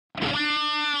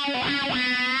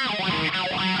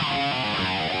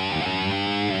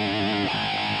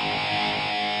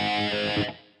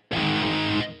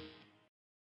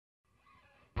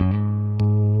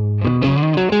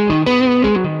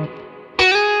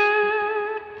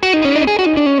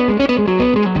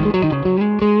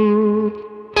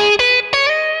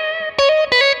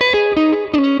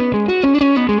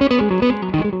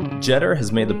Jetter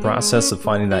has made the process of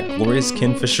finding that glorious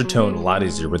Ken Fischer tone a lot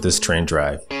easier with this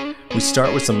Traindrive. We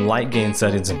start with some light gain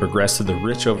settings and progress to the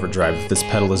rich overdrive that this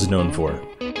pedal is known for.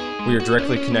 We are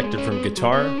directly connected from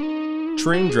guitar,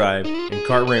 Traindrive, and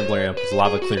Carr Rambler amp with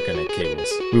lava clear connect cables.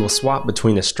 We will swap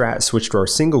between a Strat switched to our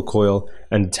single coil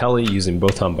and a Tele using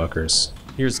both humbuckers.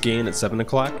 Here's gain at 7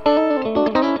 o'clock.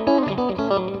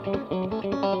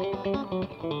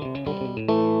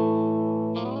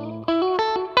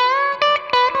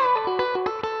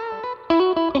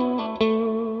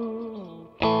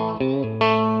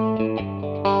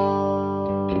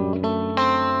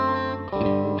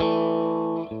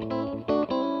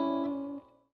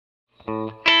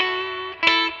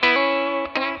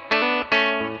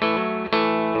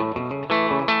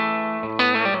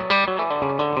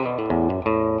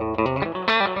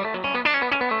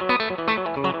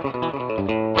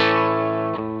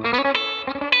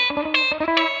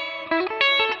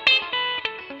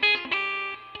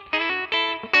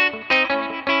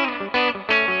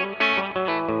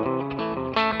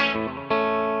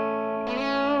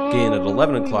 Gain at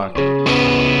 11 o'clock.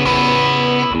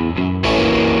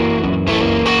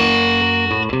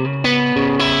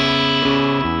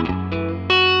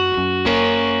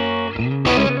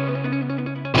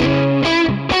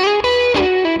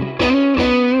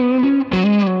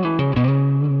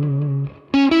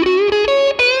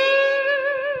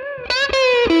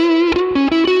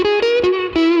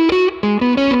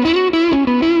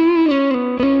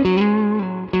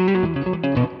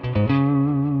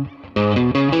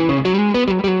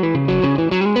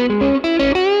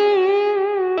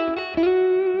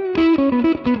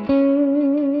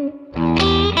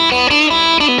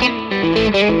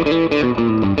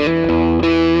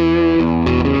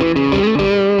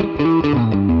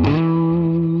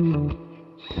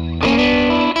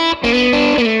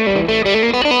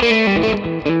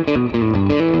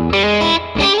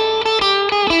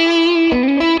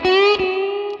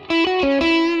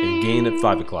 And gain at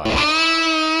 5 o'clock.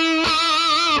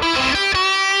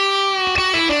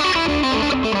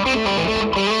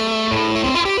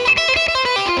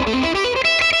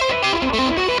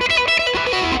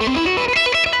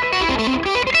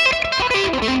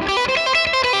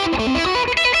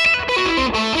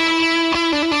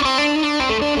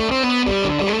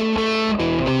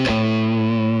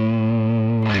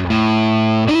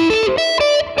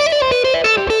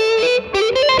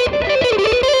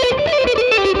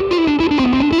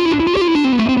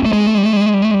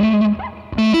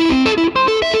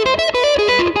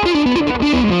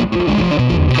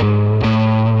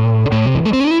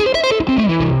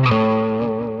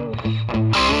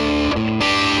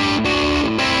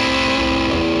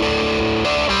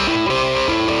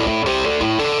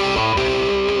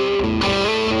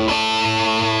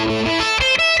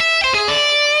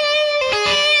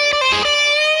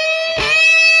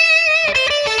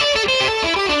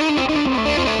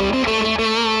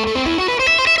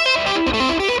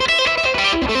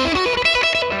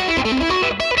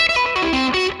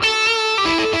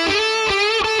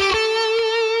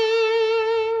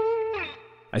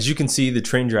 As you can see, the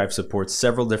Traindrive supports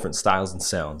several different styles and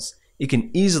sounds. It can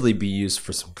easily be used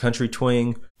for some country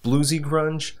twang, bluesy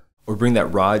grunge, or bring that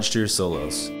raw edge to your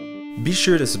solos. Be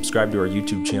sure to subscribe to our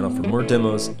YouTube channel for more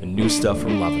demos and new stuff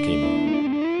from Lava Cable.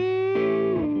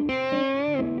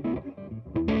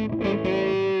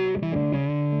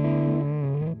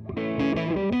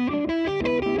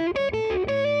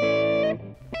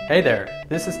 Hey there,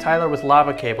 this is Tyler with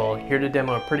Lava Cable, here to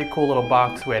demo a pretty cool little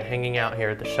box we had hanging out here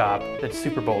at the shop that's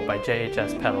Super Bowl by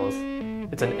JHS Pedals.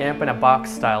 It's an amp in a box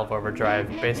style of overdrive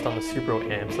based on the Super Bowl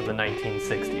amps of the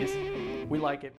 1960s. We like it.